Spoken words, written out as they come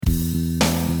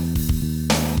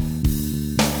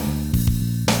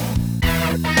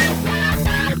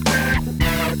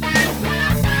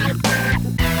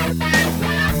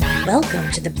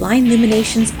welcome to the Blind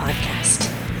Luminations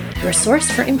podcast, your source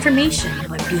for information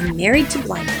on being married to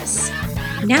blindness.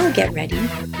 Now get ready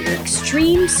for your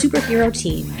extreme superhero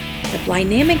team, the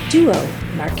Blindnamic duo,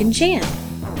 Mark and Jan.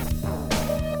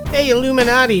 Hey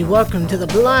Illuminati, welcome to the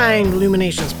Blind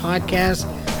Luminations podcast.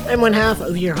 I'm one half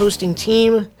of your hosting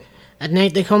team. At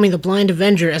night they call me the Blind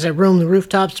Avenger as I roam the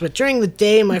rooftops, but during the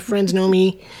day my friends know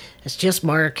me as just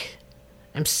Mark.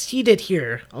 I'm seated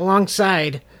here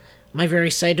alongside my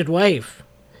very sighted wife.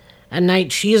 At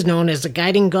night, she is known as the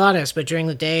guiding goddess, but during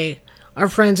the day, our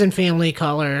friends and family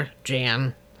call her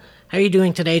Jan. How are you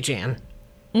doing today, Jan?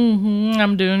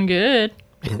 I'm doing good.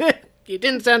 You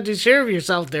didn't sound too sure of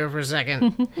yourself there for a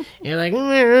second. You're like,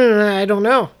 I don't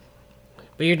know.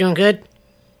 But you're doing good?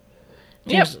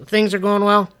 Things are going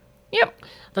well? Yep.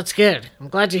 That's good. I'm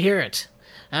glad to hear it.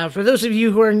 For those of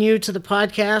you who are new to the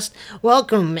podcast,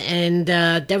 welcome, and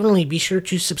definitely be sure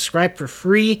to subscribe for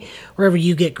free wherever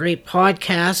you get great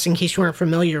podcasts. In case you aren't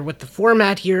familiar with the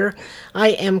format here, I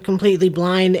am completely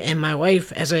blind, and my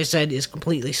wife, as I said, is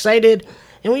completely sighted,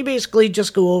 and we basically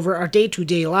just go over our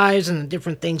day-to-day lives and the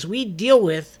different things we deal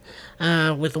with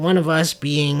one of us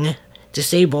being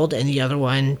disabled and the other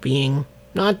one being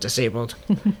not disabled,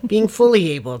 being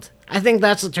fully abled. I think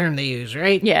that's the term they use,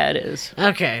 right? Yeah, it is.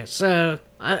 Okay, so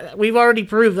we've already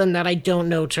proven that I don't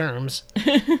know terms.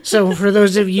 So for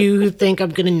those of you who think I'm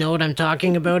going to know what I'm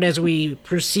talking about as we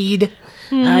proceed,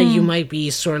 you might be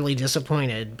sorely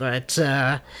disappointed. But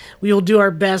we will do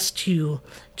our best to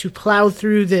plow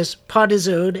through this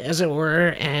podisode, as it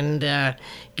were, and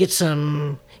get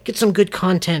some good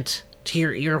content to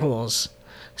your ear holes.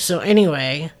 So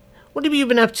anyway, what have you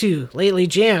been up to lately,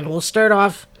 Jan? We'll start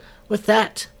off with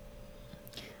that.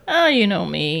 Oh, you know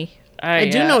me. I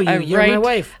do know you. You're my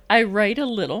wife. I write a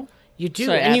little. You do,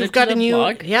 so and you've got a new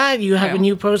blog. Yeah, you have a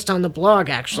new post on the blog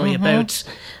actually about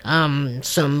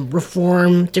some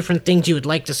reform, different things you would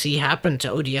like to see happen to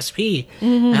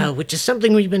ODSP, which is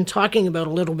something we've been talking about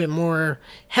a little bit more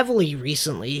heavily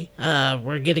recently.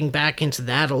 We're getting back into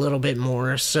that a little bit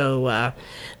more. So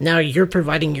now you're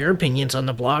providing your opinions on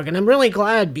the blog, and I'm really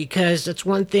glad because it's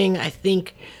one thing I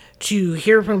think. To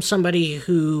hear from somebody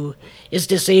who is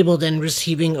disabled and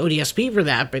receiving ODSP for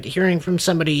that, but hearing from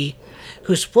somebody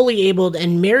who's fully abled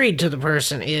and married to the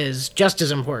person is just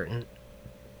as important.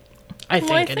 I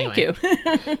think, anyway.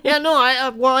 Thank you. Yeah, no,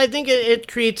 I think it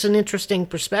creates an interesting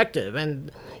perspective,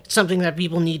 and it's something that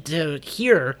people need to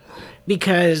hear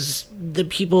because the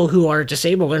people who are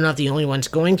disabled are not the only ones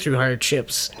going through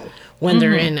hardships when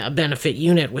they're in a benefit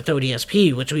unit with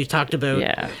ODSP, which we've talked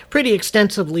about pretty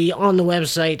extensively on the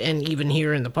website and even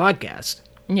here in the podcast.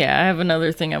 Yeah, I have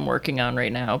another thing I'm working on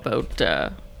right now about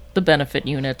the benefit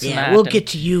units and that. We'll get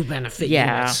to you benefit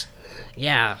units.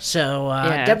 Yeah, so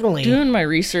definitely. Doing my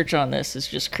research on this is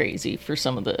just crazy for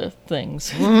some of the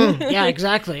things. Yeah,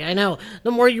 exactly. I know. The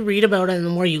more you read about it and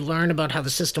the more you learn about how the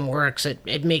system works,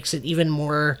 it makes it even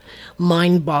more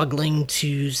mind-boggling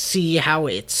to see how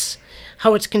it's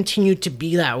continued to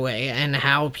be that way and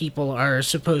how people are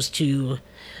supposed to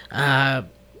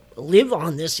live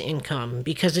on this income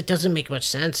because it doesn't make much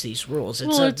sense, these rules.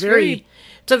 It's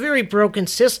a very broken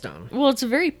system. Well, it's a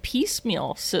very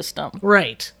piecemeal system.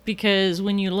 Right. Because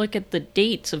when you look at the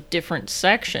dates of different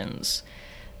sections,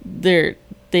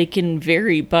 they can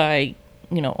vary by,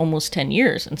 almost 10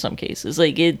 years in some cases.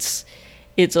 Like it's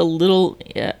a little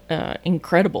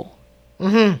incredible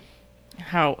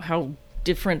how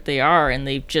different they are, and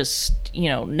they've just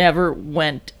never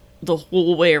went the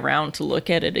whole way around to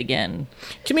look at it again.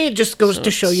 To me, it just goes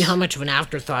to show you how much of an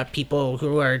afterthought people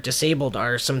who are disabled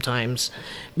are sometimes,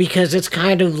 because it's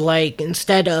kind of like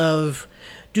instead of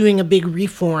doing a big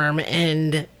reform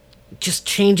and just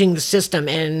changing the system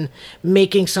and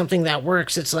making something that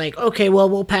works, it's like, okay, well,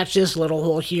 we'll patch this little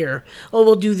hole here. Oh,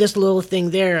 we'll do this little thing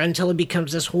there until it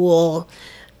becomes this whole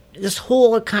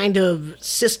kind of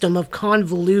system of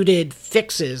convoluted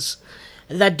fixes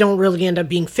that don't really end up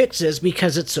being fixes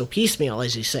because it's so piecemeal,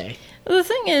 as you say. The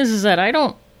thing is that I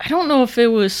don't know if it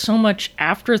was so much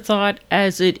afterthought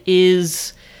as it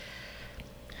is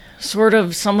sort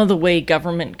of some of the way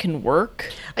government can work.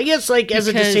 I guess, as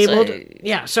a disabled...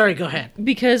 yeah, sorry, go ahead.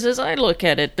 Because as I look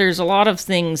at it, there's a lot of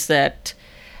things that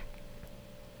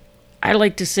I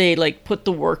like to say, put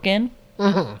the work in.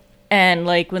 Mm-hmm. And,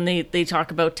 when they talk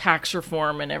about tax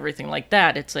reform and everything like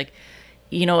that, it's like,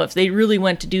 if they really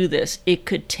went to do this, it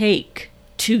could take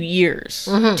 2 years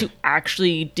to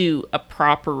actually do a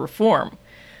proper reform.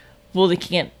 Well, they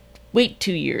can't wait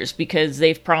 2 years because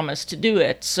they've promised to do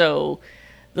it. So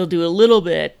they'll do a little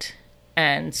bit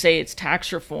and say it's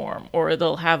tax reform, or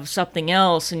they'll have something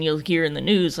else and you'll hear in the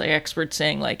news like experts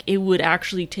saying like it would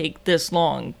actually take this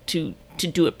long to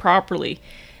do it properly,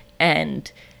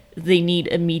 and they need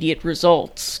immediate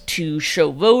results to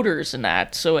show voters and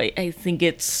that. So I think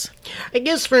it's I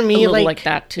guess for me, a little like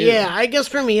that too. Yeah, I guess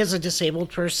for me as a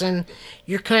disabled person,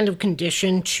 you're kind of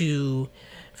conditioned to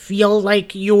feel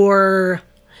like you're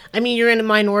in a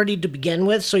minority to begin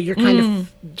with, so you're kind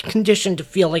of conditioned to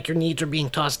feel like your needs are being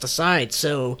tossed aside.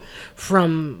 So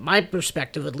from my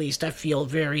perspective, at least, I feel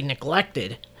very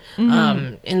neglected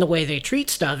in the way they treat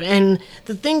stuff. And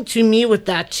the thing to me with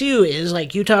that, too, is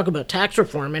like you talk about tax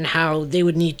reform and how they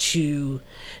would need to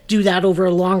do that over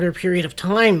a longer period of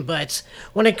time. But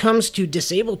when it comes to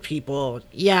disabled people,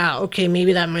 yeah, okay,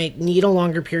 maybe that might need a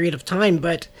longer period of time,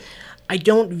 but I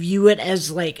don't view it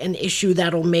as like an issue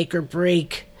that'll make or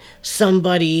break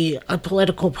a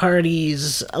political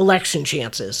party's election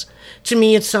chances. To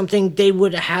me, it's something they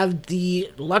would have the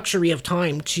luxury of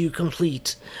time to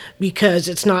complete, because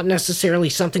it's not necessarily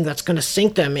something that's going to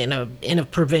sink them in a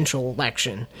provincial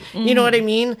election. You know what I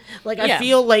mean? Like, I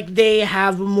feel like they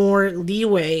have more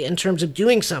leeway in terms of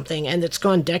doing something, and it's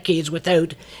gone decades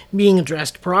without being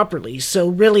addressed properly. So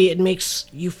really, it makes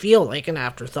you feel like an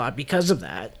afterthought because of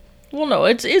that. Well, no,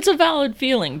 it's a valid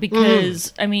feeling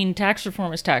because, I mean, tax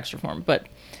reform is tax reform, but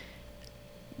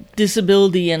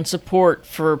disability and support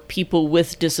for people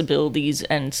with disabilities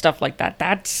and stuff like that,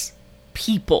 that's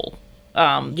people.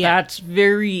 That's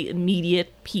very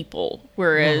immediate people,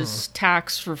 whereas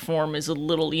tax reform is a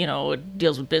little, it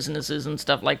deals with businesses and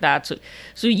stuff like that.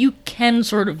 So you can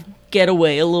sort of get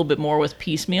away a little bit more with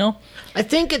piecemeal. I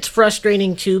think it's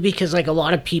frustrating, too, because, like, a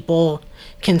lot of people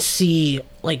can see,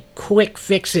 like, quick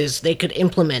fixes they could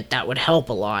implement that would help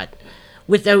a lot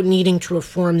without needing to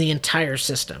reform the entire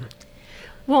system.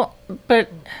 Well, but,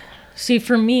 see,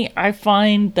 for me, I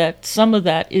find that some of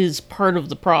that is part of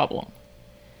the problem,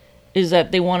 is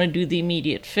that they want to do the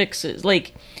immediate fixes.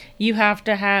 Like, you have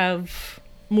to have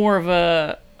more of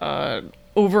a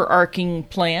overarching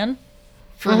plan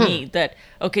for me that,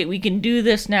 okay, we can do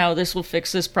this now, this will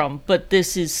fix this problem, but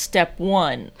this is step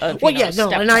one of,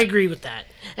 I agree with that.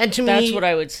 And to me, that's what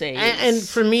I would say. And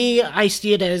for me, I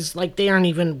see it as, like, they aren't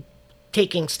even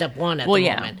taking step one at the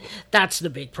moment. That's the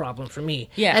big problem for me.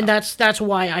 Yeah. And that's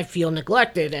why I feel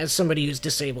neglected as somebody who's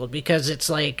disabled, because it's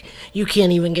like you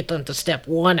can't even get them to step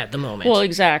one at the moment. Well,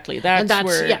 exactly. That's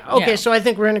where so I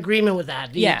think we're in agreement with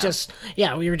that.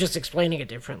 Yeah. We were just explaining it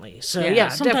differently. So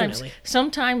definitely.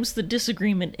 Sometimes the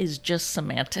disagreement is just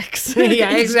semantics.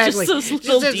 Yeah, exactly. Just those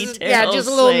little details. Yeah, just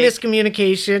a little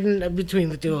miscommunication between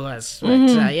the two of us.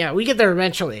 But we get there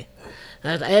eventually.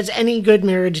 As any good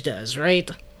marriage does,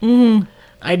 right? Mm-hmm.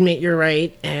 I admit you're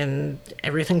right, and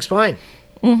everything's fine.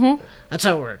 Mm-hmm. That's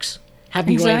how it works.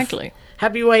 Happy wife,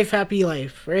 happy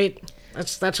life, right?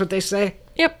 That's what they say.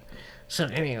 Yep. So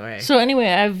anyway,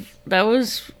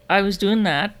 I was doing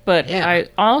that, but I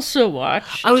also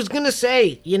watched. I was gonna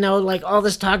say, like all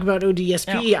this talk about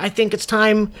ODSP, I think it's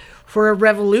time for a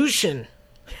revolution,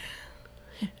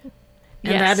 and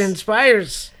that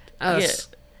inspires us.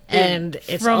 Yeah. And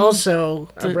it's also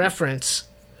a reference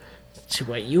to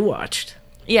what you watched.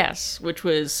 Yes, which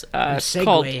was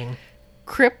called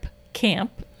Crip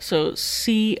Camp. So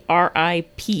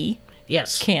CRIP.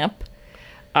 Yes. Camp.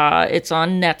 It's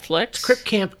on Netflix. Crip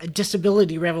Camp, a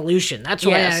Disability Revolution. That's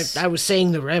why I was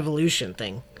saying the revolution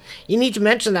thing. You need to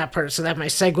mention that part so that my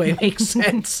segue makes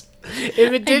sense.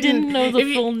 If it didn't, I didn't know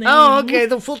the full name. Oh, okay.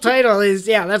 The full title is,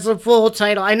 that's the full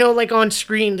title. I know, like, on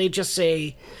screen they just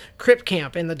say Crip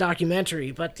Camp in the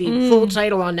documentary, but the full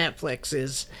title on Netflix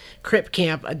is Crip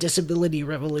Camp, A Disability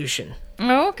Revolution.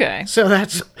 Oh, okay. So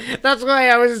that's why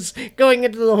I was going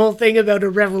into the whole thing about a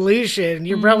revolution.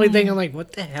 You're probably thinking, like,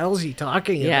 what the hell is he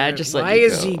talking about? Just why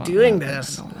is he doing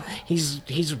this?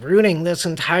 He's ruining this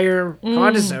entire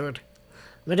episode.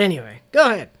 But anyway,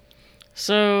 go ahead.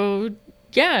 So,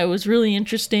 it was really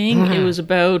interesting. It was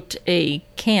about a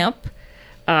camp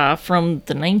from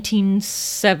the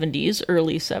 1970s,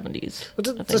 early 70s. Was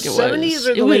it the 70s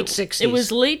or the late 60s? It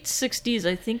was late 60s.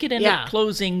 I think it ended up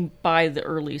closing by the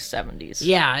early 70s.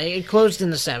 Yeah, it closed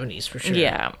in the 70s for sure.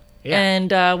 Yeah.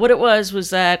 And what it was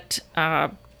that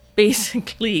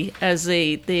basically, as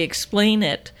they explain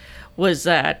it, was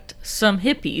that some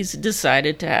hippies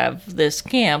decided to have this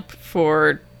camp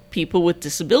for people with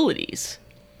disabilities.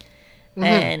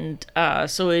 And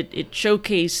so it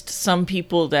showcased some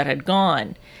people that had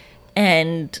gone.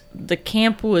 And the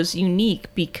camp was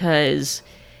unique because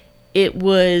it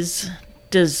was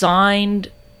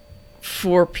designed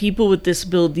for people with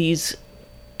disabilities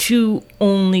to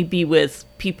only be with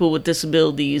people with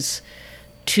disabilities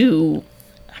to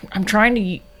I'm trying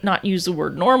to not use the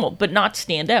word normal, but not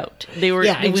stand out. They were,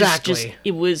 Yeah, exactly.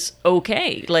 It was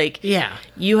okay. Like, Yeah.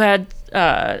 you had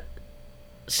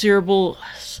cerebral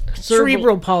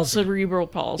palsy. Cerebral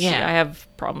palsy. Yeah. I have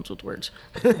problems with words.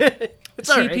 It's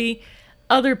all right. CP.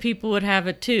 Other people would have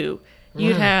it too.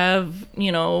 You'd have,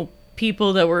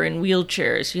 people that were in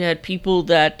wheelchairs. You had people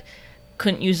that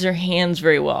couldn't use their hands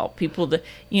very well. People that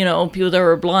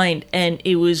were blind, and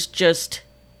it was just,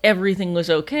 everything was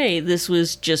okay. This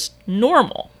was just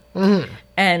normal.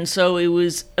 And so it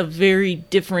was a very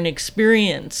different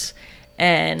experience.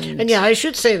 And yeah, I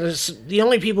should say this: the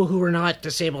only people who were not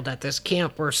disabled at this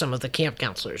camp were some of the camp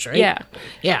counselors, right? yeah.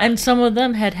 Yeah. And some of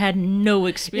them had no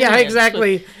experience. Yeah,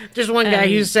 exactly. with- There's one guy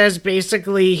who says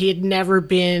basically he had never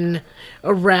been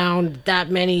around that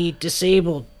many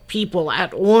disabled people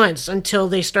at once until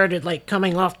they started like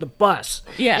coming off the bus.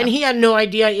 Yeah. And he had no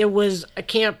idea it was a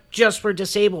camp just for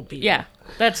disabled people. Yeah.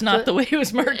 That's not the way it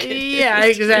was marketed. Yeah,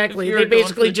 exactly. If you They were going for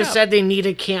basically the just job. said they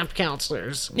needed camp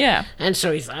counselors. Yeah. And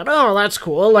so he thought, oh, that's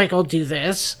cool. Like, I'll do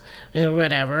this and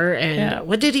whatever. And Yeah.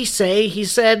 what did he say? He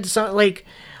said something like,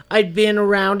 I'd been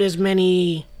around as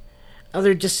many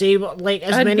other disabled,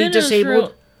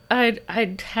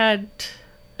 I'd had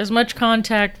as much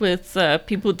contact with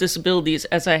people with disabilities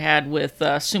as I had with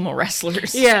sumo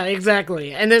wrestlers. Yeah,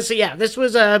 exactly. And this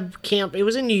was a camp. It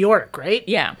was in New York, right?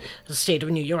 Yeah. The state of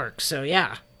New York. So,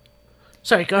 yeah.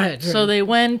 Sorry, go ahead. So they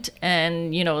went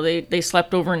and, they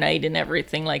slept overnight and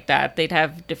everything like that. They'd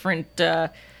have different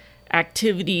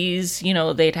activities,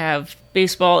 they'd have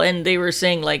baseball. And they were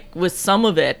saying, like, with some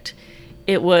of it,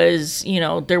 it was,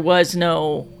 there was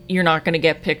no, you're not going to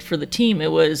get picked for the team.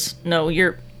 It was, no,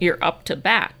 you're up to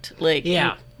bat. Like,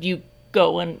 Yeah. you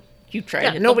go and you try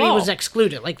to hit nobody the ball. was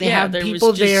excluded. Like, they Yeah, had there was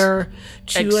people just there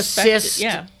to expected- assist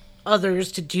yeah.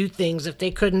 others to do things if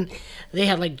they couldn't. They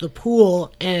had like the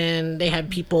pool, and they had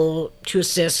people to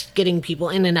assist getting people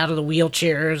in and out of the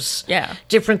wheelchairs. Yeah.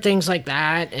 Different things like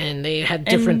that, and they had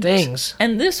different things.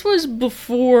 And this was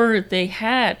before they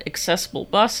had accessible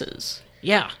buses.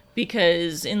 Yeah.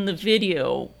 Because in the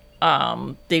video,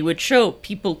 they would show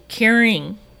people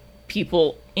carrying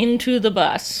people into the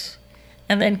bus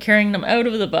and then carrying them out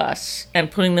of the bus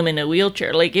and putting them in a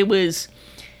wheelchair. Like, it was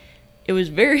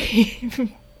very, he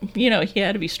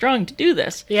had to be strong to do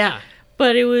this. Yeah.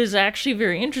 But it was actually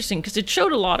very interesting because it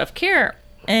showed a lot of care.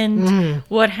 And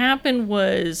what happened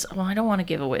was, well, I don't want to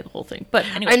give away the whole thing, but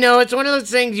anyway. I know, it's one of those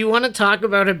things you want to talk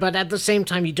about it, but at the same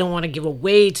time, you don't want to give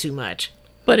away too much.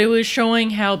 But it was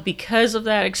showing how, because of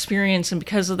that experience and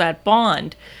because of that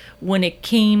bond, when it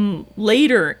came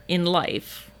later in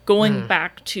life, going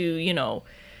back to,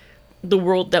 the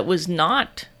world that was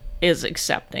not as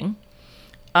accepting,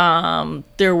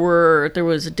 there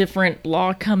was a different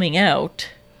law coming out.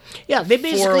 Yeah, they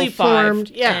basically 405,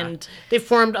 formed, they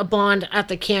formed a bond at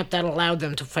the camp that allowed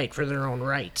them to fight for their own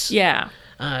rights. Yeah.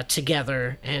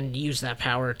 Together and use that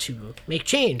power to make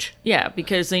change. Yeah,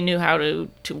 because they knew how to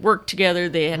work together.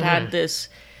 They had this,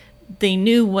 they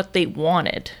knew what they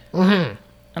wanted. Mm-hmm.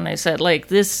 And they said, like,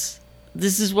 this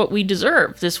is what we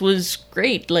deserve. This was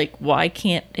great. Like, why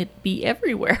can't it be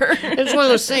everywhere? It's one of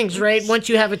those things, right? Once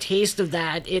you have a taste of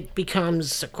that, it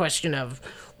becomes a question of,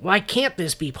 why can't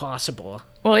this be possible?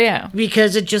 Well, yeah.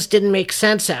 Because it just didn't make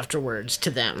sense afterwards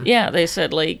to them. Yeah, they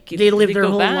said, like, They lived their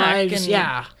go whole back lives, and,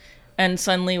 yeah. And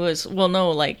suddenly was, well, no,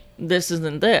 like, this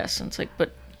isn't this. And it's like,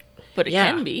 but it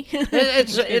Yeah. can be.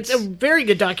 It's a very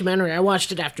good documentary. I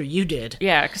watched it after you did.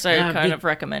 Yeah, because I kind of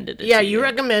recommended it. Yeah, to you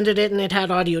recommended it, and it had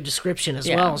audio description as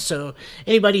Yeah. well. So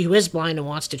anybody who is blind and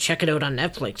wants to check it out on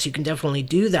Netflix, you can definitely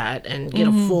do that and get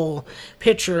a full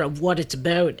picture of what it's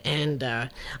about. And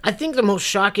I think the most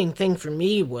shocking thing for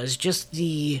me was just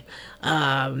the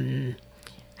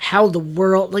how the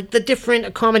world, like the different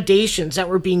accommodations that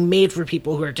were being made for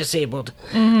people who are disabled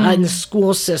in the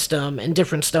school system and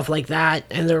different stuff like that,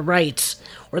 and their rights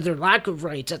or their lack of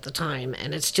rights at the time.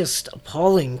 And it's just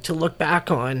appalling to look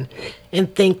back on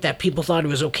and think that people thought it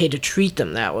was okay to treat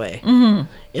them that way.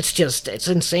 It's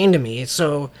insane to me.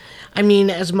 So, I mean,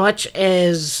 as much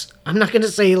as I'm not going to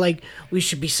say like we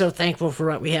should be so thankful for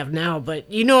what we have now, but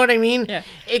you know what I mean? Yeah.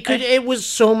 It was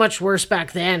so much worse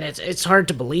back then. It's hard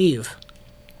to believe.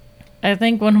 I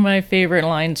think one of my favorite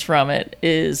lines from it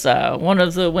is one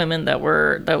of the women that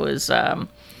was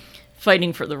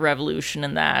fighting for the revolution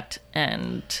and that,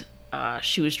 and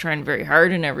she was trying very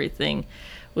hard and everything,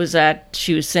 was that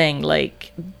she was saying,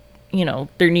 like,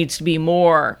 there needs to be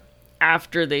more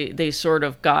after they sort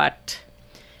of got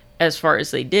as far as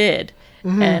they did.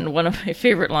 And one of my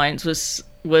favorite lines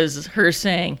was her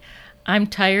saying, I'm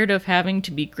tired of having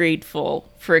to be grateful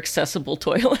for accessible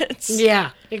toilets.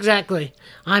 Yeah, exactly.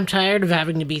 I'm tired of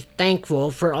having to be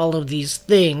thankful for all of these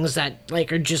things that,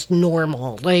 like, are just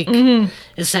normal. Like,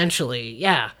 essentially,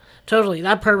 yeah. Totally,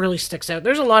 that part really sticks out.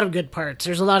 There's a lot of good parts.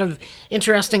 There's a lot of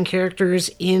interesting characters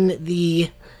in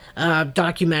the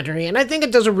documentary, and I think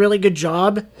it does a really good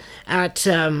job at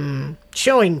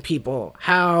showing people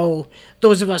how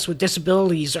those of us with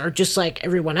disabilities are just like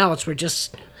everyone else. We're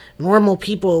just normal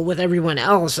people with everyone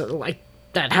else, like,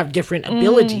 that have different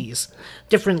abilities,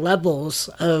 different levels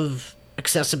of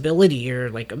accessibility or,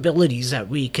 like, abilities that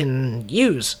we can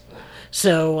use.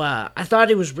 So I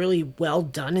thought it was really well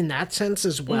done in that sense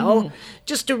as well,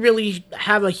 just to really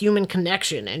have a human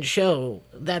connection and show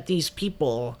that these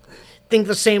people think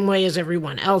the same way as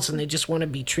everyone else, and they just want to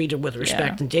be treated with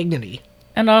respect and dignity.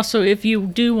 And also, if you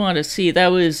do want to see, that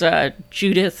was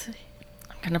Judith,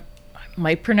 I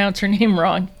might pronounce her name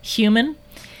wrong, Human.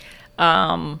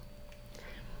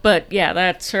 But yeah,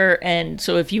 that's her. And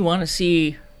so if you want to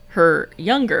see her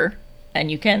younger,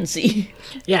 and you can see...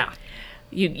 Yeah.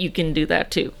 You can do that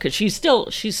too, because she's still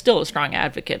a strong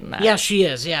advocate in that. Yeah, she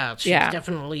is. Yeah, she's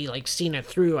definitely, like, seen it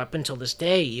through up until this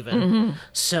day, even.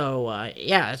 So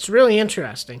yeah, it's really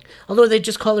interesting. Although they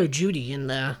just call her Judy in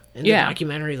the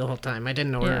documentary the whole time. I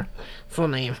didn't know her full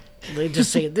name. They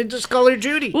just call her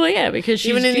Judy. Well, yeah, because she's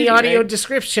even in Judy, the audio right?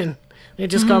 description. They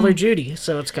just call her Judy,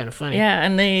 so it's kind of funny. Yeah,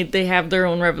 and they have their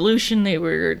own revolution.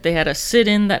 They had a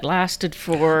sit-in that lasted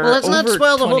for well, let's over not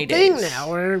spoil the whole 20 days. thing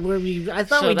now. I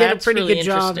thought So we did a that's pretty really good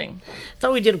job. interesting. I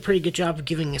thought we did a pretty good job of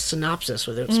giving a synopsis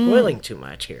without spoiling too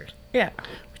much here. Yeah,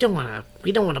 We don't want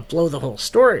to blow the whole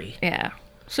story. yeah.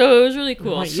 So it was really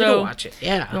cool. I want you So to watch it.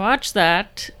 Yeah. watch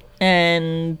that,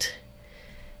 and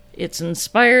it's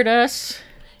inspired us.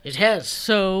 It has.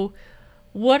 So,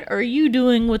 what are you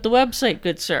doing with the website,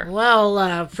 good sir?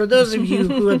 Well, for those of you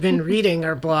who have been reading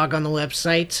our blog on the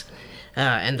website,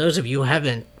 and those of you who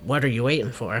haven't, what are you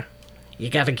waiting for? You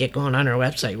got to get going on our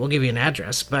website. We'll give you an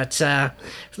address. But for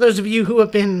those of you who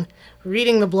have been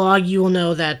reading the blog, you will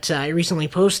know that I recently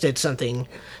posted something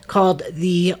called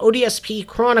the ODSP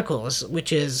Chronicles,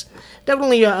 which is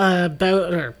definitely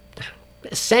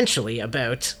essentially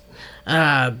about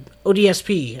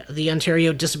ODSP, the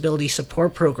Ontario Disability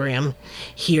Support Program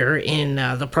here in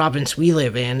the province we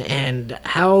live in, and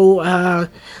how a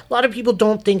lot of people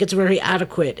don't think it's very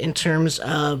adequate in terms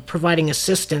of providing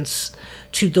assistance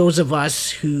to those of us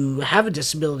who have a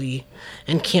disability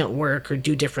and can't work or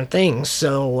do different things.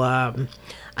 So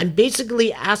I'm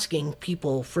basically asking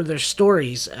people for their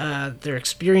stories, their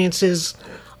experiences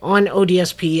on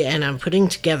ODSP, and I'm putting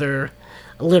together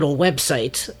a little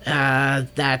website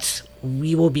that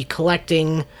we will be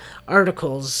collecting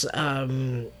articles,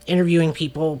 interviewing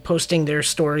people, posting their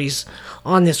stories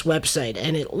on this website.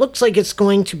 And it looks like it's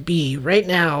going to be, right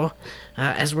now,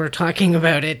 as we're talking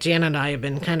about it, Jan and I have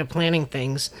been kind of planning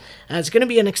things. It's going to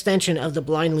be an extension of the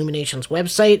Blind Illuminations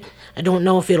website. I don't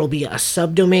know if it'll be a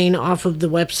subdomain off of the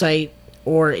website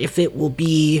or if it will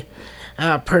be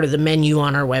part of the menu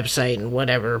on our website and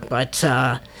whatever, but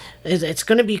it's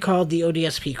going to be called the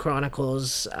ODSP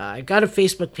Chronicles. I've got a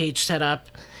Facebook page set up,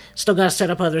 still got to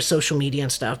set up other social media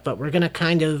and stuff, but we're going to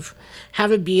kind of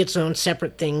have it be its own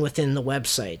separate thing within the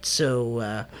website.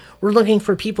 So we're looking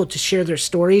for people to share their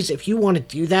stories. If you want to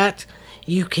do that,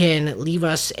 you can leave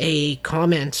us a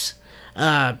comment.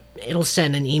 It'll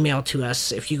send an email to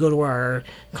us if you go to our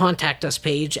contact us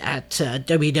page at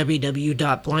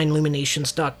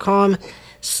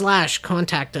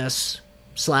www.blindilluminations.com/contact us/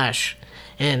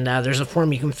 and there's a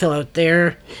form you can fill out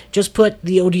there. Just put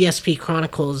the ODSP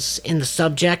Chronicles in the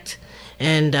subject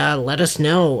and let us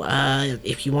know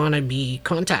if you want to be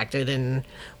contacted and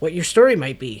what your story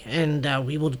might be, and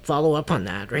we will follow up on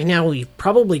that. Right now we've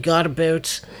probably got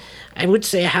about, I would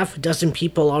say, a half a dozen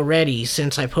people already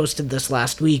since I posted this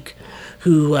last week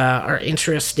who are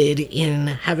interested in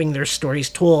having their stories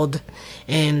told,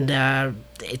 and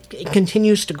it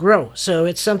continues to grow. So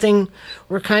it's something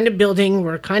we're kind of building.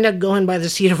 We're kind of going by the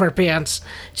seat of our pants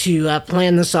to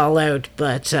plan this all out,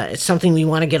 but it's something we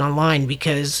want to get online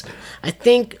because I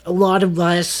think a lot of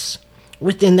us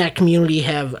within that community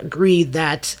have agreed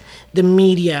that the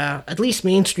media, at least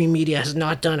mainstream media, has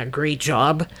not done a great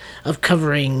job of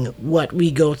covering what we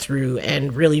go through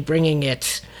and really bringing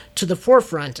it to the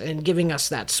forefront and giving us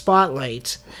that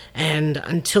spotlight. And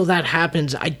until that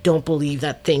happens, I don't believe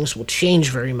that things will change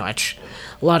very much.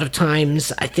 A lot of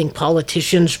times, I think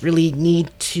politicians really need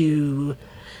to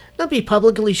not be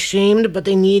publicly shamed, but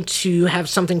they need to have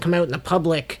something come out in the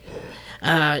public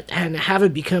and have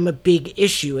it become a big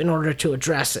issue in order to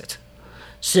address it.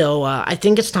 So I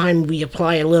think it's time we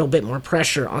apply a little bit more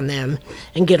pressure on them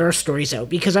and get our stories out,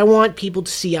 because I want people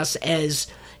to see us as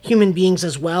human beings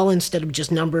as well, instead of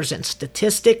just numbers and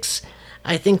statistics.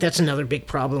 I think that's another big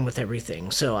problem with everything.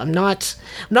 So I'm not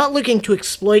looking to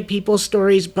exploit people's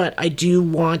stories, but I do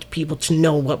want people to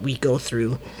know what we go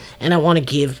through. And I want to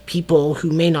give people who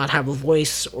may not have a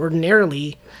voice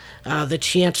ordinarily the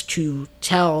chance to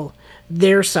tell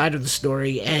their side of the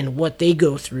story and what they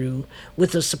go through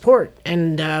with the support,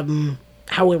 and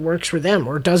how it works for them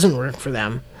or doesn't work for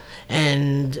them.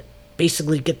 And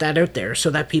basically get that out there so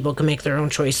that people can make their own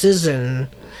choices, and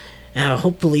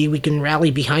hopefully we can rally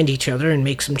behind each other and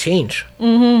make some change.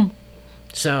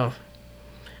 So,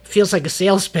 feels like a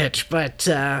sales pitch, but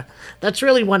that's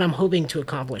really what I'm hoping to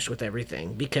accomplish with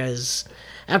everything, because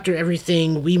after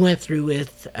everything we went through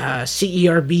with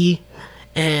CERB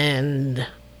and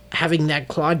having that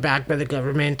clawed back by the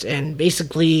government, and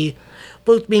basically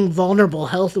both being vulnerable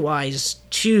health-wise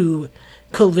to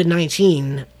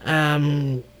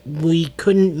COVID-19, we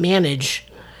couldn't manage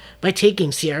by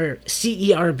taking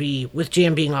CERB with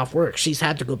Jan being off work. She's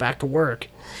had to go back to work.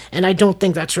 And I don't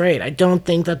think that's right. I don't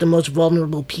think that the most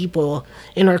vulnerable people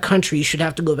in our country should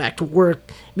have to go back to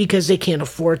work because they can't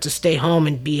afford to stay home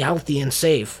and be healthy and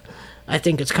safe. I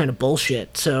think it's kind of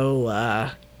bullshit.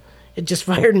 So it just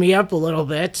fired me up a little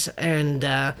bit. And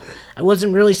I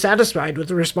wasn't really satisfied with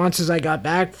the responses I got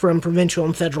back from provincial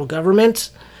and federal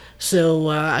government. So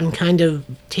I'm kind of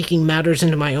taking matters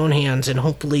into my own hands and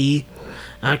hopefully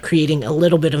creating a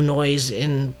little bit of noise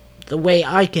in the way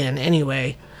I can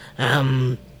anyway.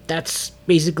 That's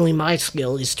basically my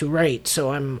skill, is to write.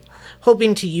 So I'm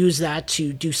hoping to use that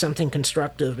to do something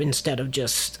constructive instead of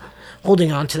just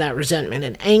holding on to that resentment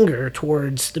and anger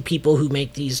towards the people who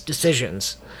make these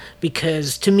decisions.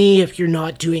 Because to me, if you're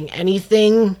not doing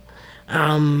anything,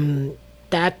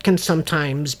 that can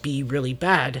sometimes be really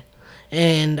bad.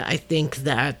 And I think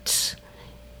that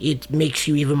it makes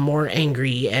you even more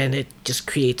angry, and it just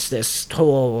creates this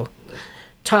whole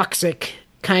toxic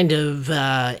kind of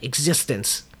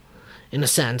existence, in a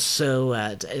sense. So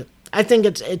I think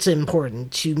it's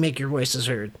important to make your voices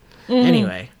heard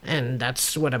anyway, and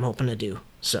that's what I'm hoping to do.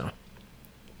 So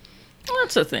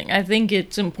that's the thing. I think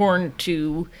it's important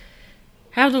to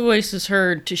have the voices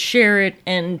heard, to share it,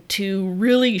 and to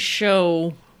really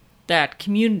show that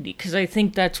community, because I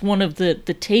think that's one of the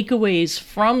takeaways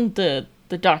from the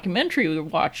documentary we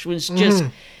watched was just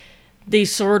they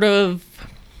sort of,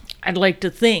 I'd like to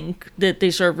think that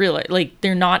they sort of realize, like,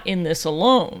 they're not in this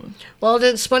alone. Well,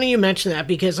 it's funny you mention that,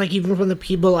 because like even from the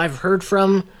people I've heard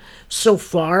from so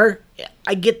far,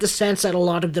 I get the sense that a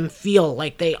lot of them feel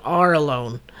like they are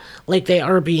alone, like they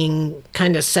are being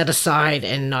kind of set aside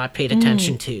and not paid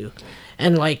attention to.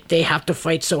 And, like, they have to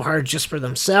fight so hard just for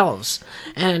themselves.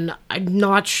 And I'm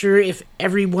not sure if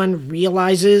everyone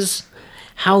realizes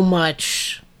how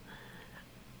much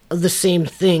of the same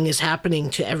thing is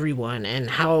happening to everyone, and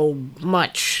how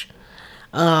much,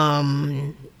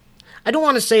 I don't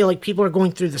want to say, like, people are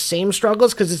going through the same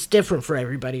struggles, because it's different for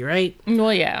everybody, right?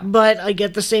 Well, yeah. But, like,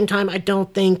 at the same time, I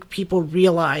don't think people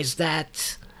realize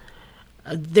that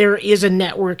there is a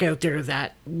network out there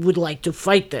that would like to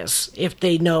fight this if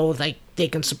they know, like, they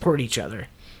can support each other.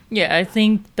 Yeah, I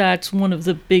think that's one of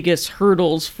the biggest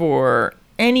hurdles for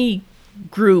any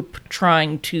group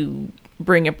trying to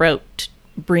bring about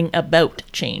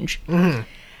change.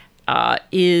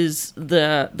 Is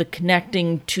the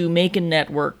connecting to make a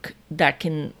network that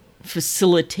can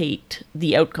facilitate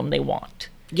the outcome they want.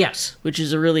 Yes. Which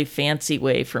is a really fancy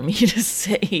way for me to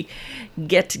say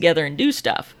get together and do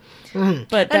stuff.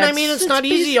 But and I mean, it's not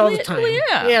easy all the time.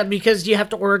 Yeah, because you have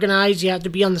to organize, you have to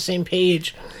be on the same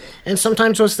page, and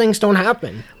sometimes those things don't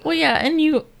happen. Well, yeah,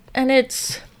 and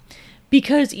it's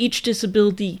because each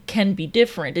disability can be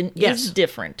different and is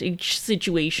different. Each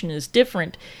situation is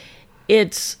different.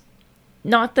 It's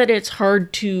not that it's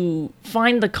hard to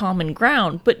find the common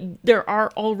ground, but there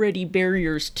are already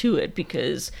barriers to it,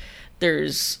 because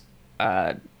there's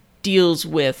deals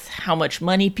with how much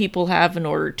money people have in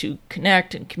order to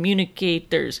connect and communicate.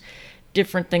 There's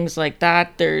different things like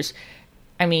that.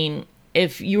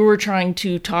 If you were trying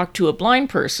to talk to a blind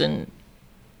person,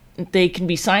 they can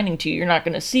be signing to you. You're not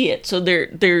going to see it. So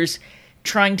there's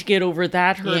trying to get over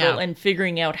that hurdle and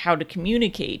figuring out how to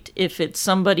communicate. If it's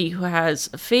somebody who has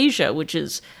aphasia, which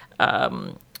is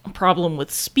a problem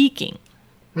with speaking,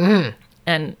 and,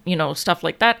 stuff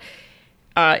like that,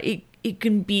 it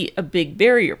can be a big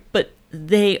barrier, but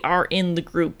they are in the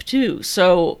group too.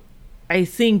 So I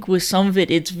think with some of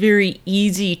it, it's very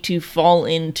easy to fall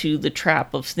into the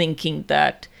trap of thinking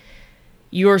that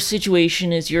your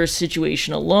situation is your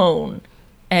situation alone,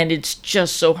 and it's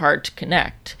just so hard to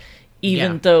connect.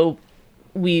 Even Yeah. though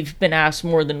we've been asked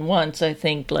more than once, I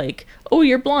think, like, oh,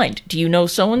 you're blind. Do you know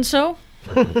so-and-so?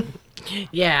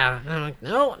 Yeah. I'm like,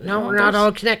 no, we're not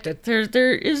all connected.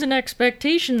 There is an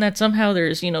expectation that somehow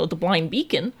there's, the blind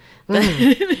beacon.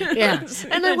 Yeah.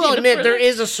 And I will admit, there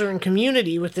is a certain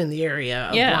community within the area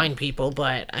of Yeah. blind people,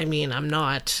 but I mean, I'm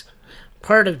not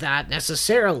part of that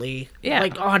necessarily, Yeah.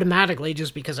 like automatically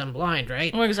just because I'm blind,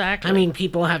 right? Well, exactly. I mean,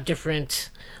 people have different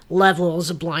levels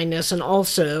of blindness, and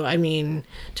also, I mean,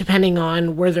 depending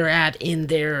on where they're at in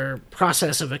their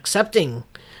process of accepting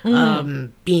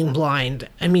being blind.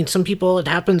 I mean, some people it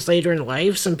happens later in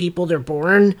life. Some people they're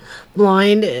born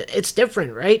blind. It's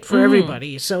different, right, for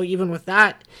everybody. So even with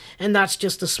that, and that's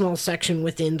just a small section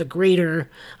within the greater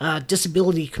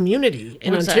disability community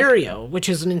in Exactly. Ontario, which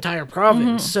is an entire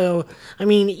province. So I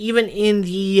mean, even in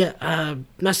the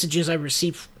messages I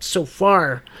received so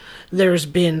far, there's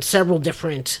been several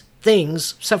different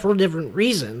things, several different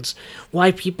reasons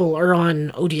why people are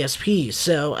on ODSP.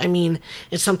 So, I mean,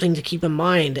 it's something to keep in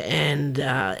mind, and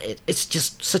it's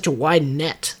just such a wide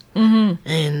net.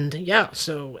 And yeah,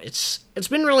 so it's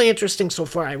been really interesting so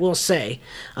far, I will say.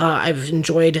 I've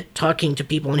enjoyed talking to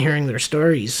people and hearing their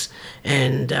stories,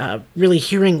 and really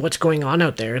hearing what's going on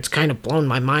out there. It's kind of blown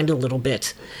my mind a little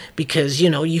bit, because,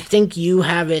 you think you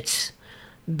have it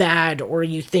bad, or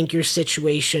you think your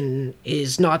situation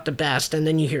is not the best, and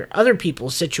then you hear other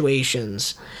people's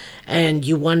situations and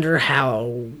you wonder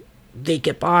how they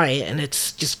get by, and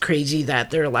it's just crazy that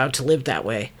they're allowed to live that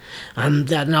way.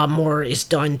 That not more is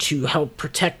done to help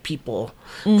protect people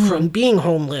from being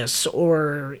homeless,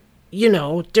 or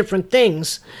different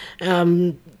things,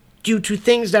 due to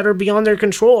things that are beyond their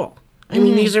control. I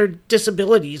mean, these are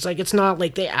disabilities. Like, it's not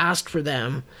like they asked for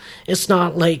them. It's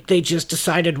not like they just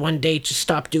decided one day to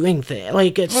stop doing things.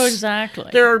 Like, it's... Well, exactly.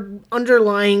 There are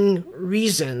underlying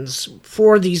reasons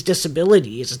for these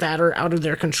disabilities that are out of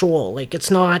their control. Like, it's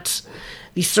not...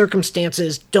 These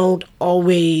circumstances don't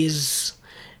always...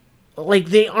 Like,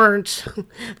 they aren't...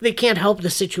 They can't help the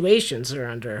situations they're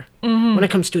under. When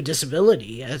it comes to a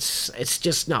disability, it's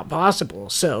just not possible.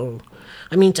 So,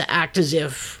 I mean, to act as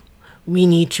if we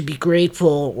need to be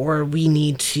grateful, or we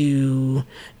need to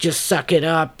just suck it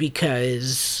up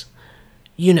because,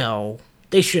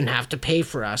 they shouldn't have to pay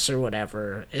for us or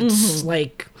whatever. It's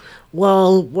like,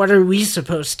 well, what are we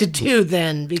supposed to do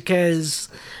then? Because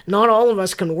not all of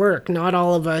us can work. Not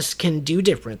all of us can do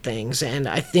different things. And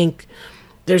I think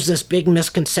there's this big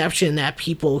misconception that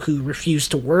people who refuse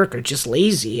to work are just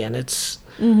lazy, and it's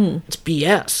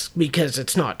BS, because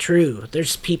it's not true.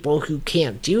 There's people who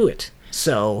can't do it.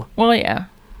 So yeah.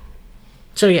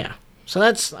 So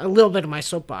that's a little bit of my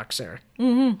soapbox there.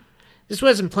 This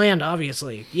wasn't planned,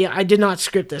 obviously. Yeah, I did not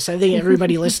script this. I think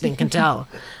everybody listening can tell.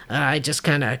 I just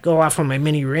kind of go off on my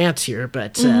mini rants here,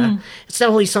 but it's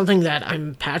definitely something that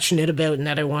I'm passionate about and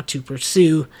that I want to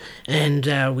pursue, and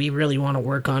we really want to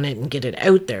work on it and get it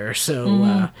out there.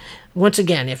 So once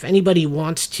again, if anybody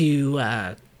wants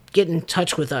to get in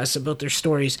touch with us about their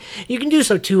stories, you can do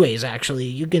so two ways, actually.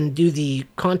 You can do the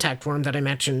contact form that I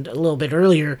mentioned a little bit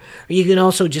earlier, or you can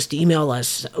also just email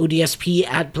us,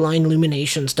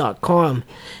 odsp@blindluminations.com,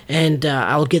 and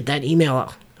I'll get that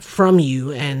email from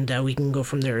you, and we can go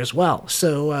from there as well.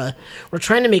 So we're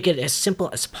trying to make it as simple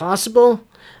as possible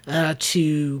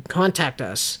to contact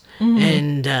us,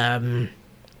 and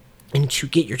to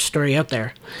get your story out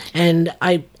there. And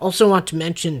I also want to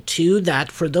mention, too,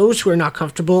 that for those who are not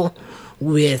comfortable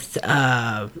with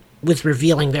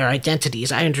revealing their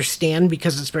identities, I understand,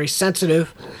 because it's very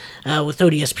sensitive. With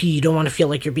ODSP, you don't want to feel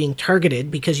like you're being targeted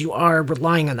because you are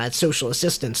relying on that social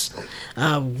assistance.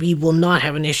 We will not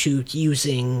have an issue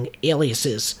using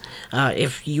aliases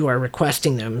if you are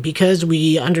requesting them, because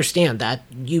we understand that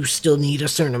you still need a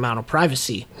certain amount of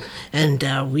privacy,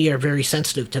 and we are very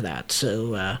sensitive to that.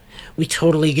 So we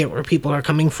totally get where people are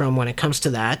coming from when it comes to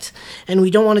that, and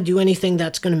we don't want to do anything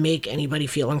that's going to make anybody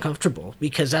feel uncomfortable,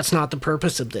 because that's not the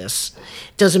purpose of this.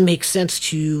 It doesn't make sense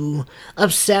to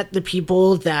upset the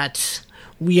people that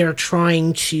we are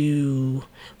trying to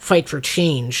fight for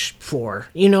change for.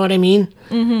 You know what I mean?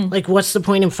 Like, what's the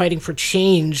point in fighting for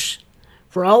change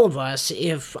for all of us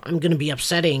if I'm going to be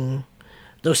upsetting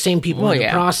those same people in the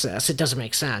process? It doesn't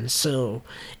make sense. So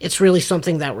it's really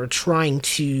something that we're trying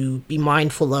to be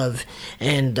mindful of,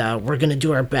 and we're going to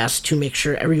do our best to make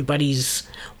sure everybody's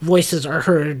voices are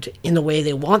heard in the way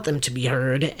they want them to be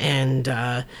heard, and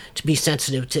to be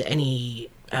sensitive to any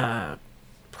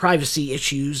privacy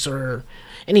issues or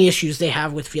any issues they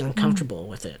have with feeling comfortable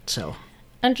with it. So,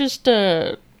 and just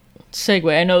a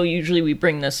segue, I know usually we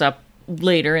bring this up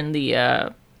later in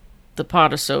the the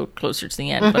podisode closer to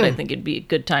the end, but I think it'd be a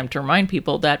good time to remind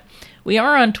people that we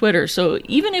are on Twitter. So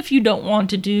even if you don't want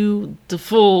to do the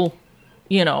full,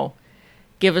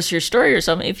 give us your story or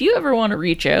something, if you ever want to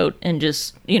reach out and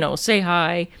just, say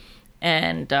hi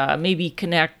and maybe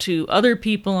connect to other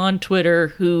people on Twitter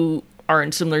who are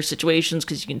in similar situations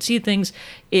because you can see things,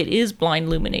 it is Blind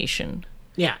Lumination.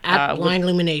 Yeah, at Blind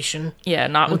Lumination. Yeah,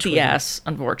 not with Twitter. the S,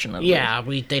 unfortunately. Yeah,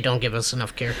 they don't give us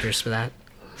enough characters for that.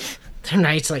 They're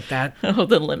nice like that. Oh,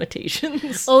 the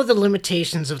limitations. Oh, the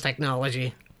limitations of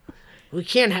technology. We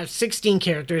can't have 16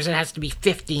 characters, it has to be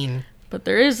 15. But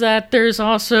there is that. There's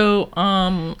also,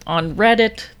 on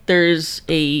Reddit, there's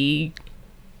a...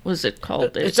 What's it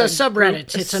called? It's a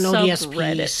subreddit. Group, it's an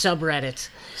ODSP subreddit.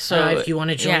 So if you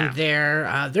want to join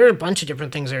there, there are a bunch of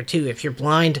different things there too. If you're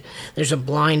blind, there's a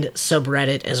blind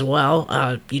subreddit as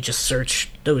well. You just search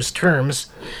those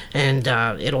terms and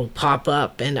it'll pop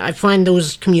up. And I find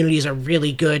those communities are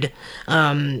really good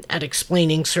at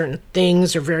explaining certain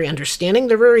things. They're very understanding.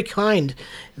 They're very kind.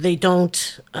 They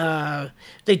don't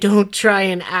try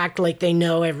and act like they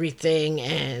know everything,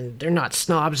 and they're not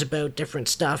snobs about different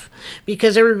stuff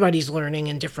because everybody's learning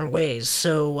in different ways.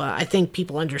 So I think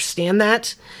people understand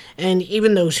that. And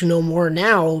even those who know more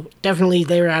now, definitely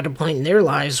they're at a point in their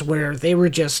lives where they were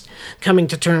just coming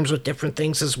to terms with different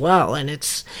things as well. And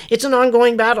it's an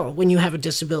ongoing battle when you have a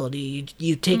disability.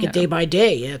 You take it day by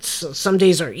day. Some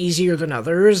days are easier than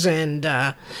others,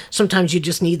 and sometimes you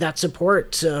just need that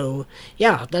support. So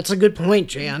yeah, that's a good point,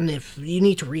 Jan. If you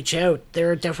need to reach out,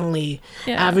 there are definitely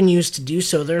avenues to do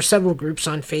so. There are several groups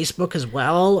on Facebook as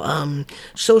well.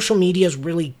 Social media is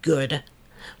really good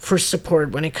for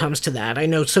support when it comes to that. I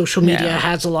know social media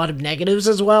has a lot of negatives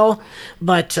as well,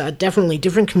 but definitely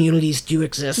different communities do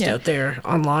exist out there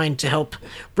online to help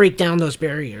break down those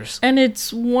barriers. And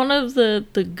it's one of the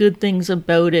good things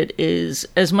about it is,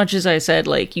 as much as I said,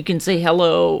 like, you can say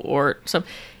hello or some,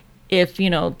 if,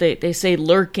 they say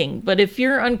lurking, but if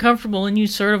you're uncomfortable and you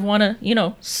sort of want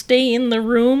to, stay in the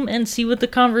room and see what the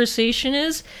conversation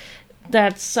is,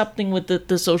 that's something with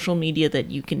the social media that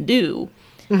you can do.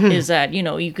 Is that,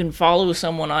 you can follow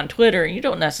someone on Twitter and you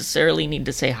don't necessarily need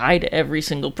to say hi to every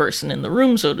single person in the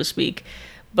room, so to speak.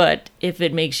 But if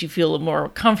it makes you feel more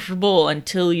comfortable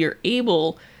until you're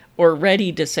able or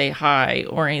ready to say hi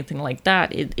or anything like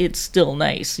that, it's still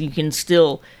nice. You can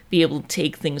still be able to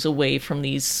take things away from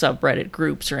these subreddit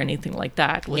groups or anything like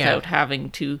that without having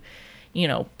to,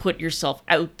 put yourself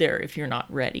out there if you're not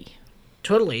ready.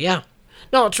 Totally, yeah.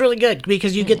 No, it's really good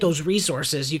because you get those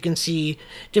resources. You can see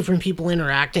different people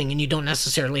interacting, and you don't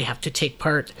necessarily have to take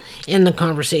part in the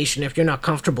conversation if you're not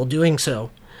comfortable doing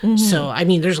so. So, I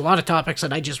mean, there's a lot of topics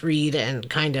that I just read and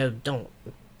kind of don't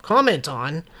comment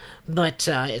on, but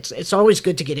it's always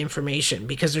good to get information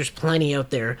because there's plenty out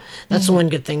there. That's the one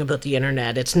good thing about the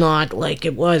internet. It's not like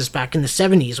it was back in the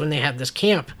 70s when they had this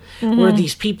camp where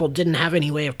these people didn't have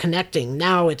any way of connecting.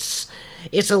 Now it's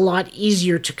a lot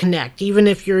easier to connect, even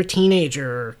if you're a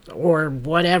teenager or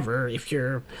whatever, if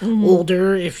you're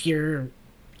older, if you're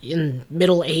in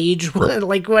middle age,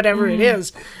 like whatever it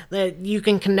is, that you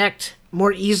can connect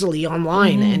more easily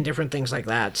online and different things like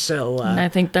that. So and I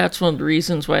think that's one of the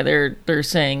reasons why they're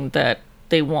saying that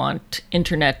they want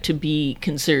internet to be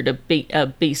considered a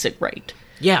basic right.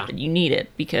 Yeah. That you need it,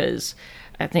 because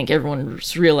I think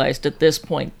everyone's realized at this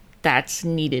point that's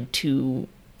needed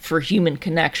for human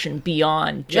connection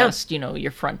beyond just,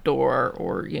 your front door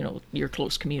or, your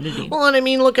close community. Well, and I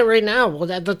mean, look at right now.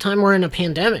 Well, at the time we're in a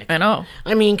pandemic. I know.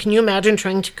 I mean, can you imagine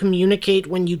trying to communicate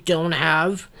when you don't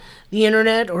have the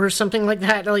internet or something like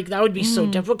that? Like, that would be so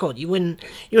difficult. You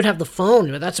would have the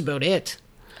phone, but that's about it.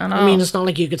 I mean, it's not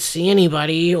like you could see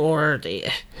anybody or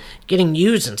getting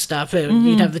news and stuff.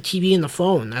 You'd have the TV and the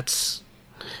phone. That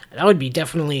would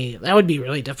be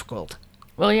really difficult.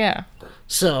 Well, yeah.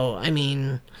 So, I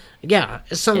mean, yeah,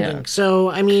 it's something. Yeah. So,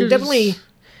 I mean, definitely.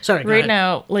 Sorry. Right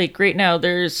now,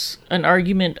 there's an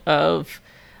argument of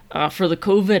for the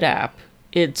COVID app.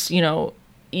 It's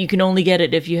you can only get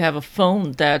it if you have a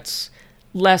phone that's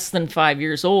less than 5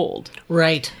 years old.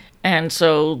 Right. And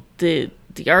so the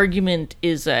argument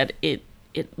is that it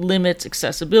limits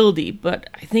accessibility, but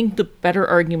I think the better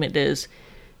argument is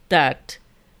that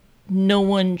no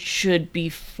one should be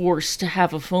forced to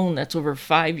have a phone that's over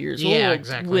 5 years old.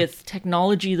 Exactly. With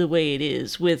technology the way it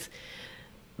is, with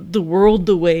the world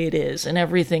the way it is, and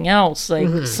everything else.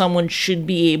 Like, someone should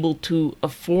be able to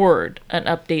afford an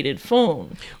updated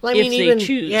phone if they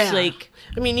choose. Yeah. Like,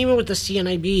 I mean, even with the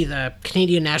CNIB, the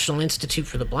Canadian National Institute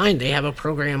for the Blind, they have a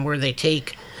program where they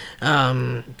take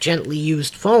gently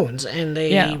used phones, and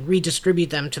they Yeah.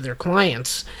 redistribute them to their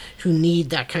clients who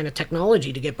need that kind of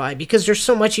technology to get by, because there's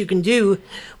so much you can do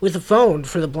with a phone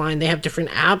for the blind. They have different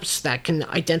apps that can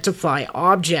identify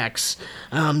objects.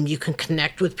 You can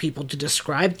connect with people to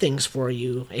describe things for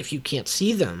you if you can't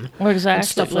see them. Well, exactly, And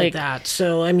stuff like that.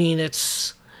 So, I mean,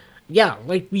 it's, yeah,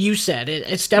 like you said,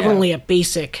 it's definitely a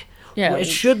basic. Yeah. Well, it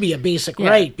should be a basic Yeah,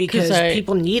 right, because 'cause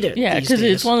people need it. Yeah, because because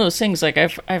it's one of those things. Like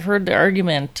I've heard the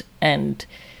argument, and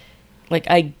like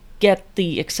I get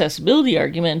the accessibility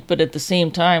argument, but at the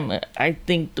same time, I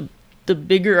think the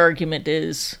bigger argument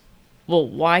is, well,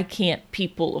 why can't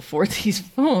people afford these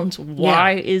phones?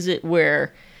 Why is it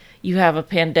where you have a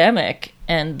pandemic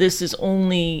and this is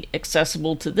only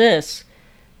accessible to this,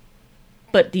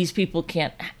 but these people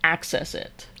can't access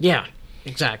it? Yeah,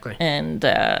 exactly. And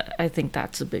I think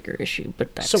that's a bigger issue.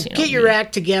 But that's, So get your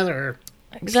act together.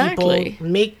 Exactly. People,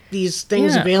 make these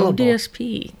things available.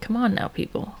 ODSP. Come on now,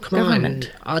 people. Come Government.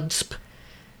 on, ODSP.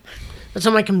 That's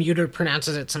how my computer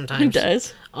pronounces it sometimes. It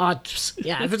does. ODSP.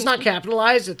 Yeah, if it's not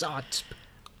capitalized, it's ODSP.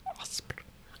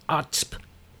 ODSP.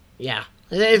 Yeah,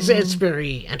 it's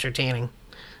very entertaining.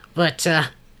 But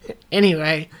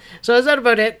anyway, so is that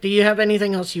about it? Do you have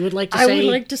anything else you would like to say? I would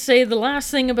like to say the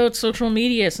last thing about social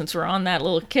media, since we're on that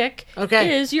little kick,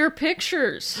 Okay. is your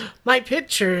pictures. My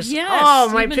pictures. Yes, Oh,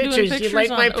 my you've been doing pictures. You pictures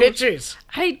like on my O- pictures?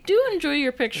 I do enjoy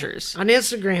your pictures. On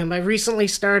Instagram, I recently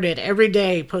started every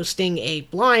day posting a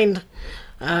blind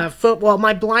well,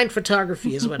 my blind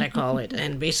photography is what I call it.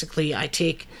 And basically, I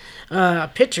take a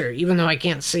picture, even though I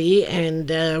can't see, and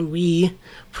we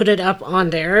put it up on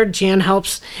there. Jan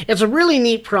helps. It's a really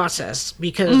neat process,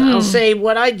 because I'll say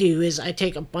what I do is I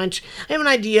take I have an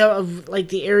idea of like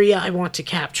the area I want to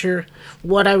capture,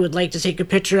 what I would like to take a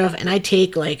picture of, and I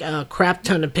take like a crap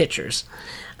ton of pictures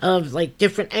of like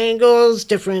different angles,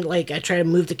 I try to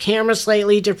move the camera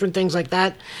slightly, different things like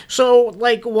that. So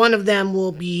like one of them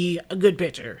will be a good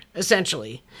picture,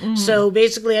 essentially. So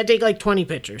basically I take like 20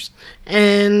 pictures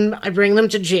and I bring them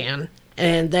to Jan,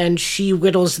 and then she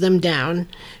whittles them down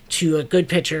to a good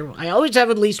picture. I always have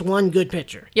at least one good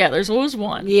picture. Yeah, there's always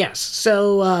one. Yes.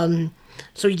 So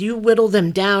so you whittle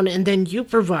them down, and then you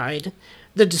provide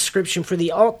the description for the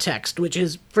alt text, which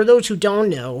is, for those who don't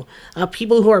know,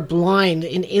 people who are blind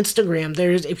in Instagram,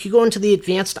 if you go into the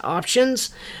advanced options,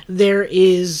 there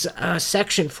is a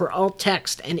section for alt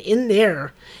text, and in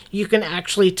there you can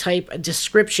actually type a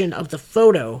description of the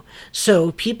photo.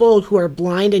 So people who are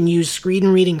blind and use screen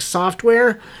reading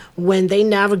software, when they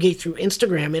navigate through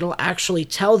Instagram, it'll actually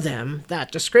tell them that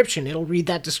description. It'll read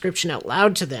that description out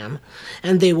loud to them,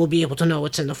 and they will be able to know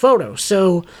what's in the photo.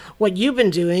 So what you've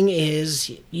been doing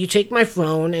is you take my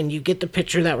phone and you get the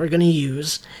picture that we're going to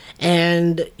use,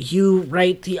 and you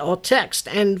write the alt text.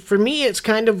 And for me, it's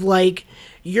kind of like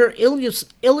you're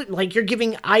like you're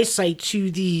giving eyesight to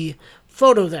the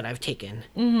photo that I've taken.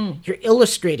 Mm-hmm. You're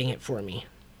illustrating it for me.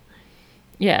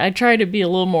 Yeah, I try to be a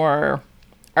little more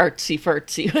artsy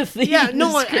fartsy with the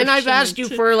and I've asked you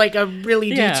for like a really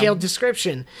detailed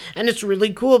description, and it's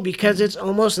really cool because it's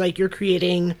almost like you're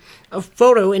creating a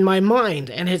photo in my mind,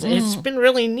 and it's been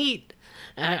really neat.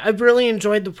 I've really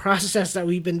enjoyed the process that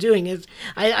we've been doing.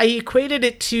 I equated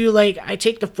it to like I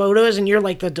take the photos and you're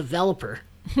like the developer.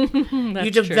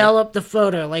 You develop the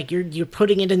photo, like you're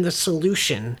putting it in the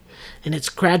solution, and it's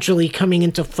gradually coming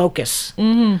into focus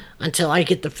until I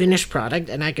get the finished product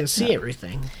and I can see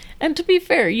everything. And to be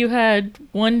fair, you had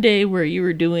one day where you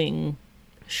were doing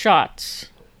shots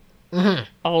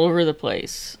all over the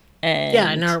place.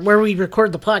 And where we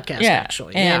record the podcast,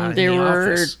 actually. And in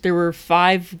there were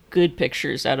 5 good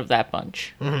pictures out of that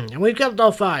bunch. And we've got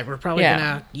all 5. We're probably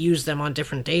gonna use them on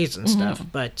different days and stuff,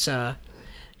 but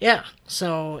yeah,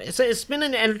 so it's been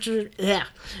an I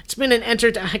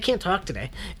can't talk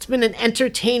today. It's been an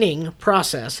entertaining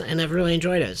process, and I've really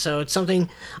enjoyed it. So it's something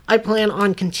I plan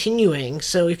on continuing.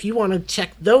 So if you want to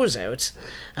check those out,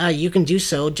 you can do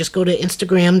so. Just go to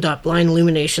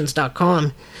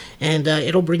instagram.blindilluminations.com, and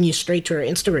it'll bring you straight to our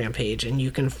Instagram page, and you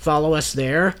can follow us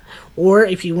there. Or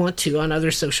if you want to, on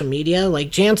other social media,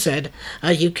 like Jan said,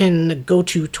 you can go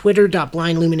to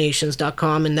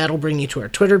twitter.blindilluminations.com, and that'll bring you to our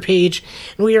Twitter page.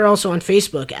 And we are also on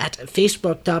Facebook at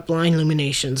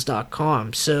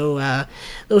facebook.blindilluminations.com. So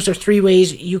those are 3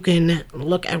 ways you can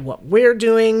look at what we're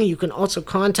doing. You can also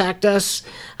contact us,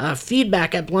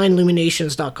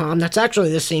 feedback@blindilluminations.com. That's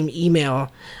actually the same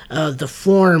email the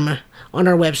form on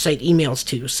our website emails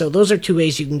to. So those are 2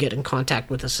 ways you can get in contact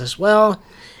with us as well.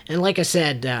 And like I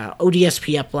said,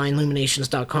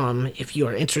 ODSP@blindilluminations.com if you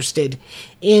are interested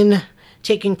in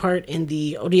taking part in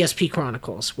the ODSP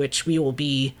Chronicles, which we will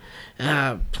be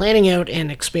planning out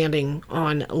and expanding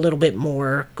on a little bit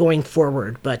more going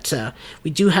forward. But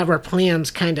we do have our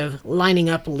plans kind of lining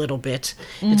up a little bit.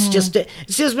 It's just been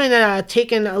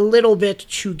taken a little bit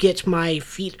to get my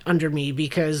feet under me,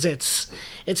 because it's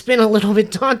been a little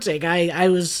bit daunting. I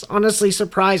was honestly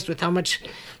surprised with how much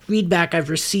feedback I've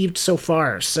received so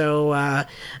far. So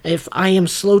if I am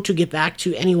slow to get back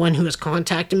to anyone who has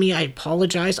contacted me, I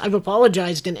apologize. I've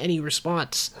apologized in any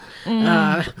response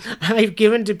I've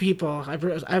given to people.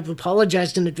 I've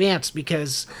apologized in advance,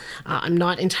 because I'm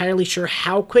not entirely sure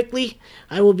how quickly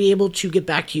I will be able to get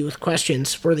back to you with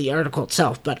questions for the article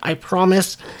itself. But I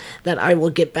promise that I will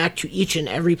get back to each and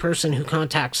every person who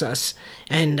contacts us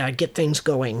and get things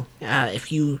going, if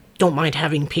you don't mind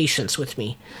having patience with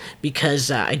me, because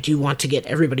I do want to get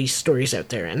everybody's stories out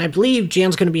there. And I believe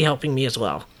Jan's going to be helping me as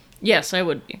well. Yes, I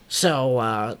would be.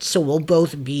 So we'll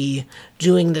both be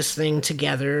doing this thing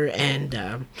together,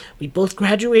 and we both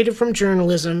graduated from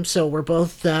journalism, so we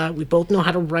both know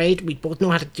how to write, we both know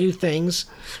how to do things.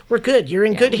 We're good. You're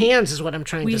in good hands, is what I'm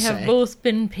trying to say. We have both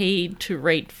been paid to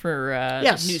write for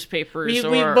newspapers. We've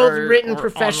both written or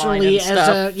professionally online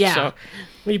and stuff, so.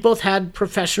 We both had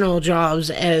professional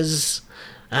jobs as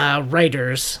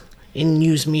writers in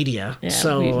news media. Yeah,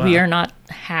 so we are not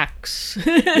hacks.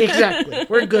 Exactly.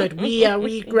 We're good.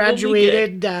 We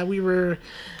graduated. We were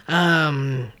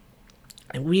well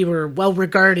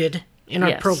regarded in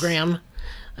our program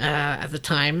at the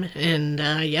time, and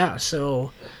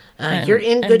so you're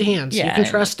in good hands. You can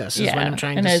trust us. Is what I'm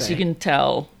trying to say. And as you can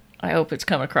tell, I hope it's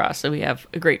come across that we have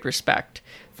a great respect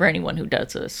for anyone who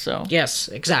does this. So yes,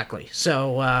 exactly.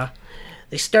 So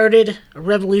they started a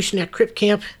revolution at Crip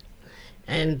Camp.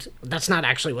 And that's not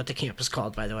actually what the camp is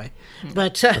called, by the way.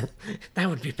 But that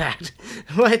would be bad.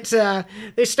 But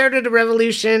they started a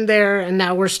revolution there, and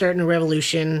now we're starting a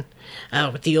revolution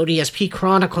with the ODSP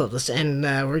Chronicles. And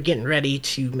we're getting ready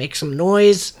to make some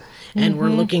noise. And we're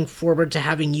looking forward to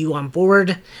having you on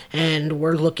board. And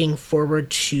we're looking forward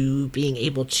to being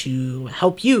able to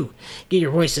help you get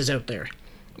your voices out there.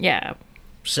 Yeah.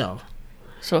 So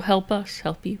help us,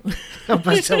 help you. Help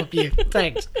us, help you.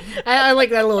 Thanks. I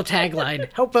like that little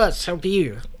tagline. Help us, help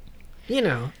you. You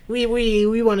know, we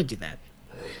want to do that.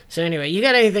 So anyway, you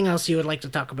got anything else you would like to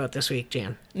talk about this week,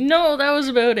 Jan? No, that was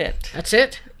about it. That's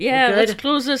it? Yeah, let's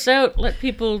close this out. Let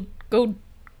people go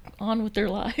on with their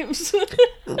lives.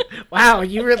 Wow,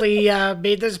 you really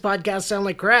made this podcast sound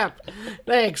like crap.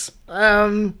 Thanks.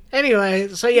 Anyway,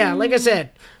 so yeah, like I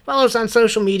said, follow us on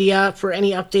social media for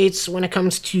any updates when it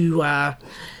comes to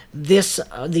the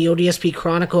ODSP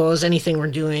Chronicles, anything we're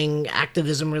doing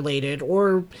activism related,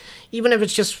 or even if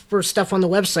it's just for stuff on the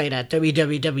website at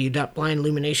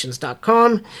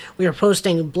www.blindilluminations.com. We are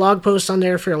posting blog posts on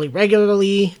there fairly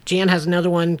regularly. Jan has another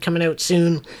one coming out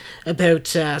soon about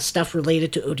stuff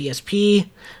related to ODSP.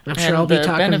 And I'm sure I'll be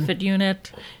talking... the benefit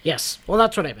unit. Yes. Well,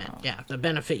 that's what I meant. Yeah, the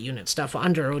benefit unit stuff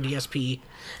under ODSP.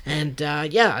 And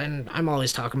and I'm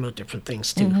always talking about different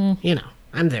things too. Mm-hmm. You know,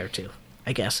 I'm there too,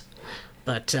 I guess.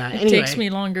 But anyway. It takes me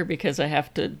longer because I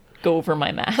have to go over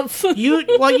my math. you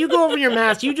go over your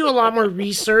math. You do a lot more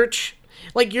research.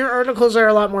 Like, your articles are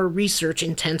a lot more research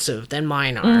intensive than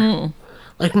mine are. Mm.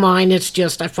 Like, mine, it's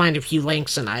just I find a few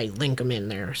links and I link them in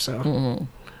there. So,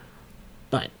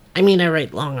 But I mean, I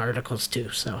write long articles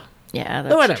too. So yeah,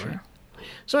 that's true.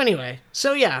 So anyway,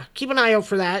 keep an eye out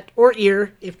for that, or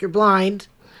ear if you're blind.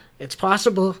 It's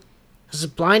possible. This is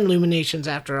Blind Illuminations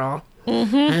after all.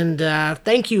 Mm-hmm. And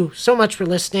thank you so much for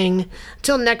listening.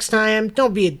 Until next time,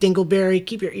 don't be a dingleberry.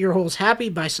 Keep your ear holes happy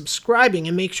by subscribing,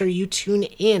 and make sure you tune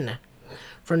in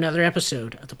for another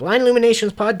episode of the Blind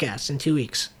Illuminations podcast in 2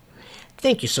 weeks.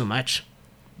 Thank you so much.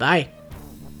 Bye.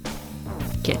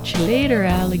 Catch you later,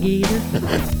 alligator.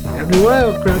 Have a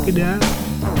well, crocodile.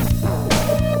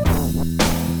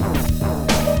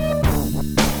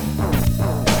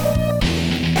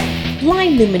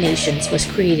 Blind Illuminations was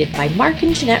created by Mark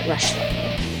and Jeanette Rushland.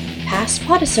 Past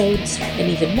podosodes and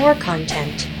even more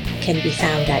content can be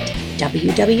found at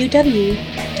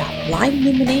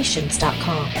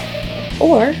www.blindilluminations.com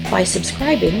or by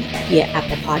subscribing via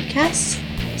Apple Podcasts,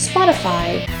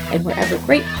 Spotify, and wherever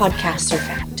great podcasts are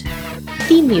found.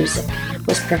 Theme music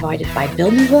was provided by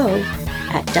Bill Nouveau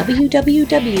at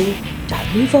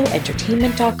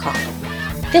www.nouveauentertainment.com.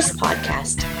 This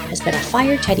podcast has been a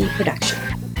Fire Teddy production.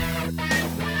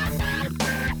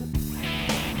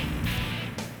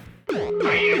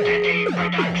 Fire Teddy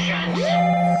Productions.